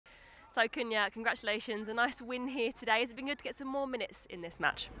So Cunha, congratulations, a nice win here today. Has it been good to get some more minutes in this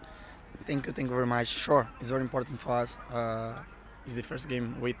match? Thank you very much. Sure, it's very important for us. It's the first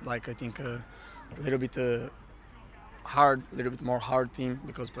game with a little bit hard, a little bit more hard team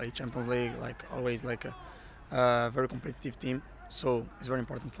because play Champions League always a very competitive team. So it's very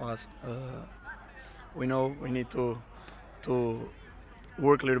important for us. We know we need to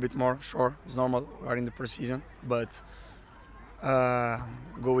work a little bit more. Sure, it's normal. We are in the pre-season, but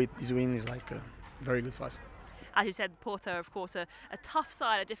go with this win is very good for us. As you said, Porto, of course, a tough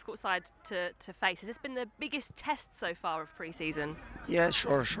side, a difficult side to face. Has this been the biggest test so far of pre-season? Yeah,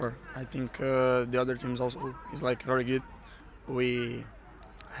 sure. I think the other teams also is very good. We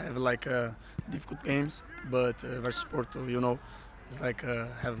have difficult games, but versus Porto, it's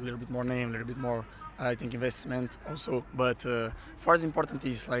have a little bit more name, a little bit more, I think, investment also. But for us, important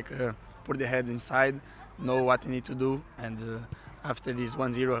is put the head inside, know what we need to do, and after this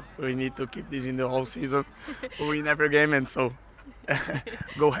 1-0, we need to keep this in the whole season, win every game, and so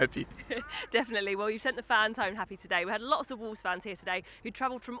go happy. Definitely. Well, you've sent the fans home happy today. We had lots of Wolves fans here today who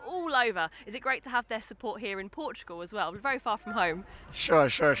travelled from all over. Is it great to have their support here in Portugal as well? We're very far from home. Sure.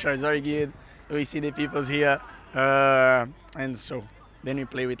 It's very good. We see the peoples here, and so then we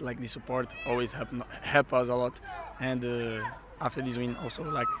play with the support. Always help us a lot. And after this win,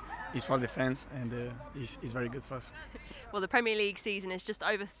 also it's for the fans, and it's very good for us. Well, the Premier League season is just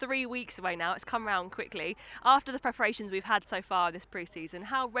over 3 weeks away now. It's come round quickly. After the preparations we've had so far this pre-season,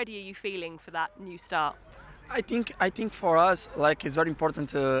 how ready are you feeling for that new start? I think for us, it's very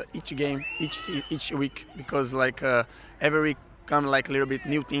important each game, each week, because every week come a little bit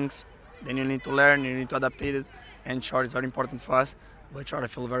new things. Then you need to learn, you need to adapt it, and sure, it's very important for us. But sure, I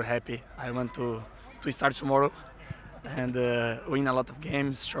feel very happy. I want to start tomorrow and win a lot of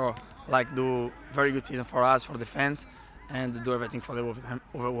games. Sure, do very good season for us, for the fans, and do everything for the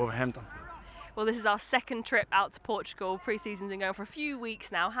Wolverhampton. Well, this is our second trip out to Portugal. Pre-season's been going for a few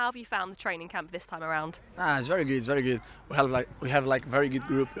weeks now. How have you found the training camp this time around? It's very good. It's very good. We have very good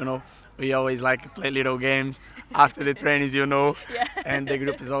group. We always play little games after the trainings. Yeah. And the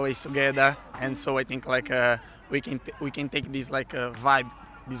group is always together. And so I think we can take this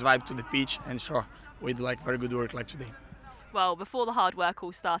vibe to the pitch, and sure, we do very good work today. Well, before the hard work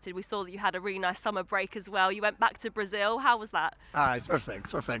all started, we saw that you had a really nice summer break as well. You went back to Brazil. How was that? It's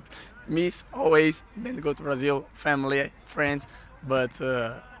perfect. Miss always, then go to Brazil, family, friends. But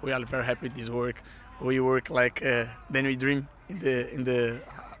we are very happy with this work. We work then we dream in the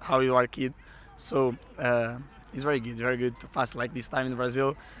how you are a kid. So it's very good to pass this time in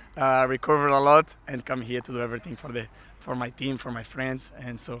Brazil, recover a lot, and come here to do everything for my team, for my friends.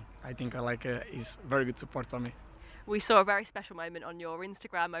 And so I think it's very good support for me. We saw a very special moment on your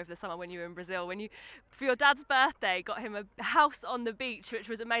Instagram over the summer when you were in Brazil, when you, for your dad's birthday, got him a house on the beach, which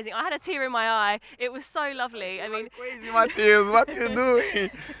was amazing. I had a tear in my eye. It was so lovely. I mean, crazy, Matheus, what are you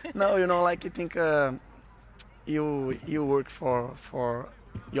doing? No, I think you work for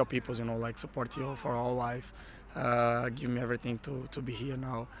your people, support you for all life, give me everything to be here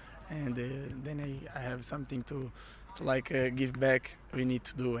now, and then I have something to give back. We need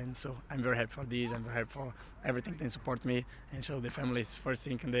to do, and so I'm very happy for this. I'm very happy for everything they support me, and show the family is first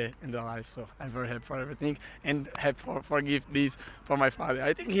thing in the life. So I'm very happy for everything, and happy for give this for my father.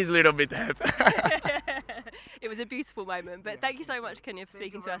 I think he's a little bit happy. It was a beautiful moment, but thank you so much, Cunha, for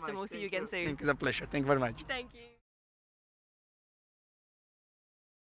speaking to us, and we'll see you again soon. Thank you. It's a pleasure. Thank you very much. Thank you.